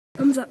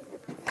Thumbs up.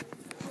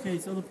 Okay,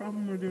 so the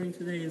problem we're doing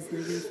today is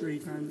 -3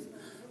 times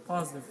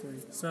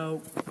 +3.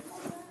 So,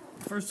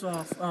 first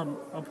off,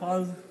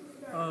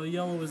 a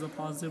yellow is a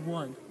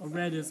 +1, a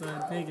red is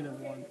a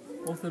 -1.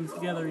 Both of them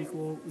together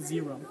equal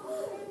 0.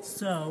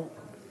 So,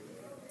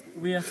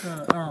 we have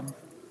to,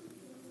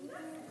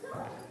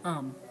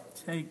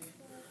 take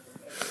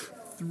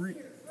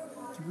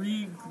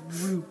three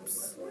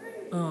groups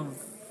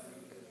of,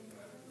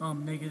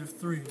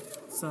 -3.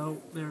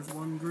 So, there's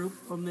one group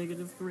of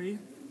 -3.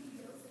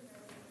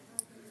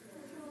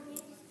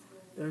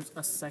 There's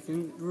a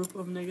second group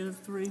of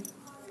 -3.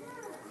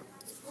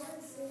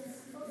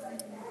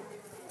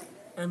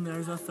 And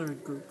there's a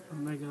third group of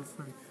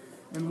 -3.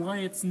 And why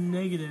it's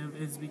negative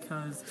is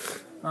because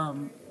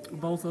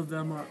both of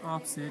them are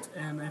opposite,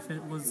 and if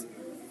it was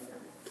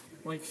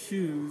like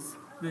shoes,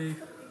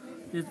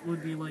 it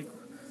would be like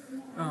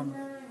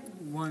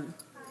one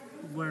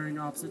wearing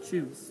opposite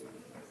shoes.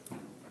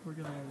 We're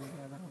gonna leave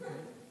that out.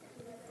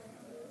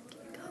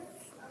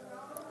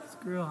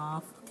 Screw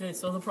off. Okay,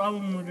 so the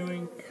problem we're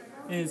doing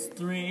is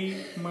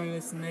 3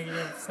 minus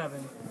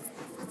 -7.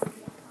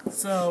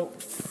 So,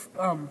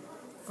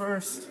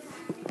 first,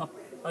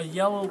 a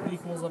yellow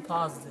equals a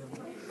positive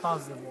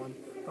one.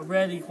 A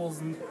red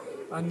equals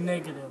a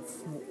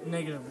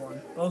negative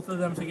one. Both of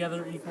them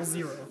together equal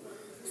 0.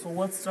 So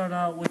let's start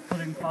out with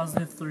putting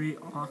 +3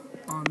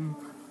 on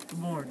the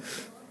board.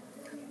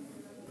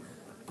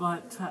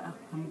 But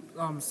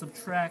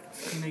subtract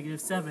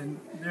 -7,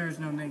 there's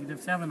no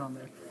 -7 on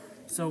there.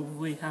 So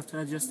we have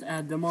to just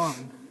add them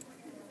on.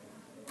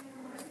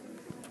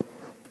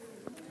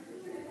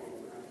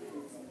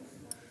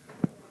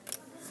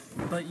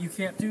 But you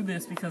can't do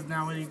this because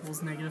now it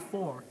equals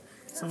 -4.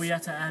 So we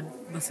have to add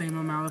the same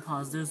amount of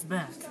positives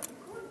back.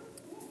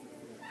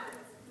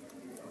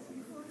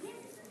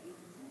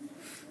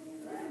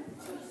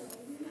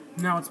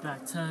 Now it's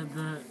back to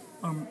the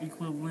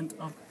equivalent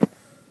of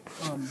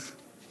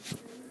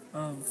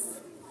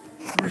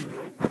 3.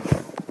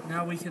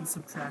 Now we can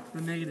subtract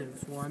the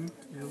negatives. 1,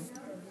 2.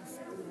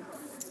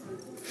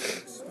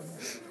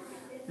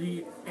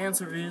 The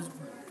answer is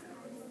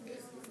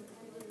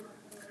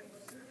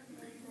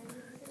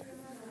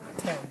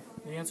 10.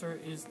 The answer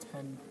is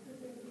 10.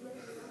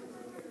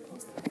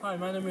 Hi,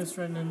 my name is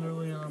Trent E,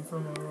 and I'm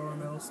from Aurora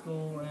Middle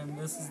School, and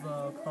this is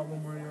the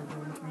problem we are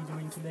going to be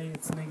doing today.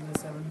 It's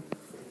 -7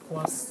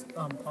 plus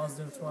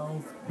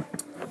 +12.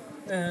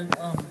 And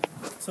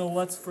so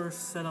let's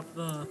first set up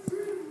the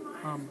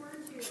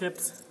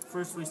chips.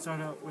 First we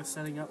start out with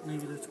setting up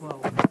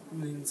 -12,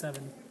 and then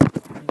 7.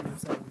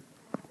 -7.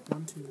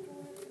 1, 2.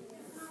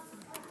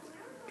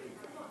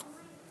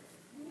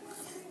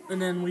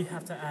 And then we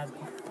have to add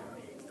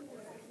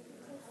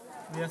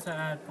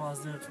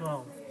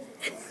 +12.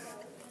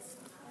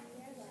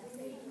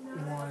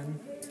 1,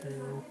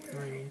 2,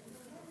 3,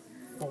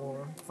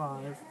 4,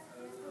 5,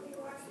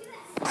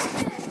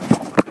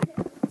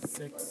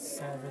 6,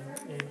 7,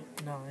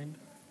 8, 9,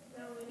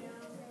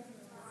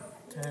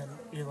 10,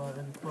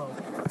 11, 12.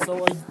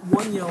 So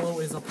one yellow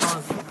is a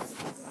positive.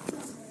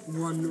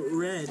 One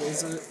red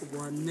is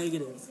one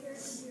negative.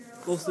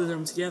 Both of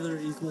them together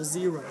equal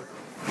 0.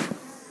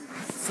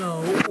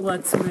 So we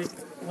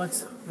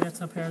have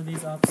to pair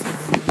these up so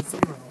they make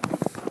 0.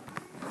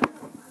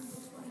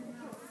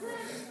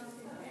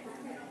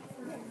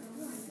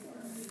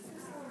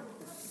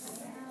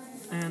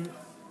 And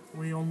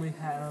we only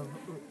have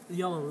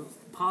yellow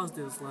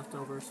positives left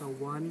over, so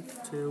 1,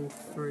 2,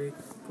 3,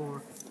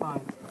 4,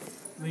 5.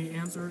 The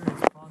answer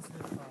is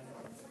 +5.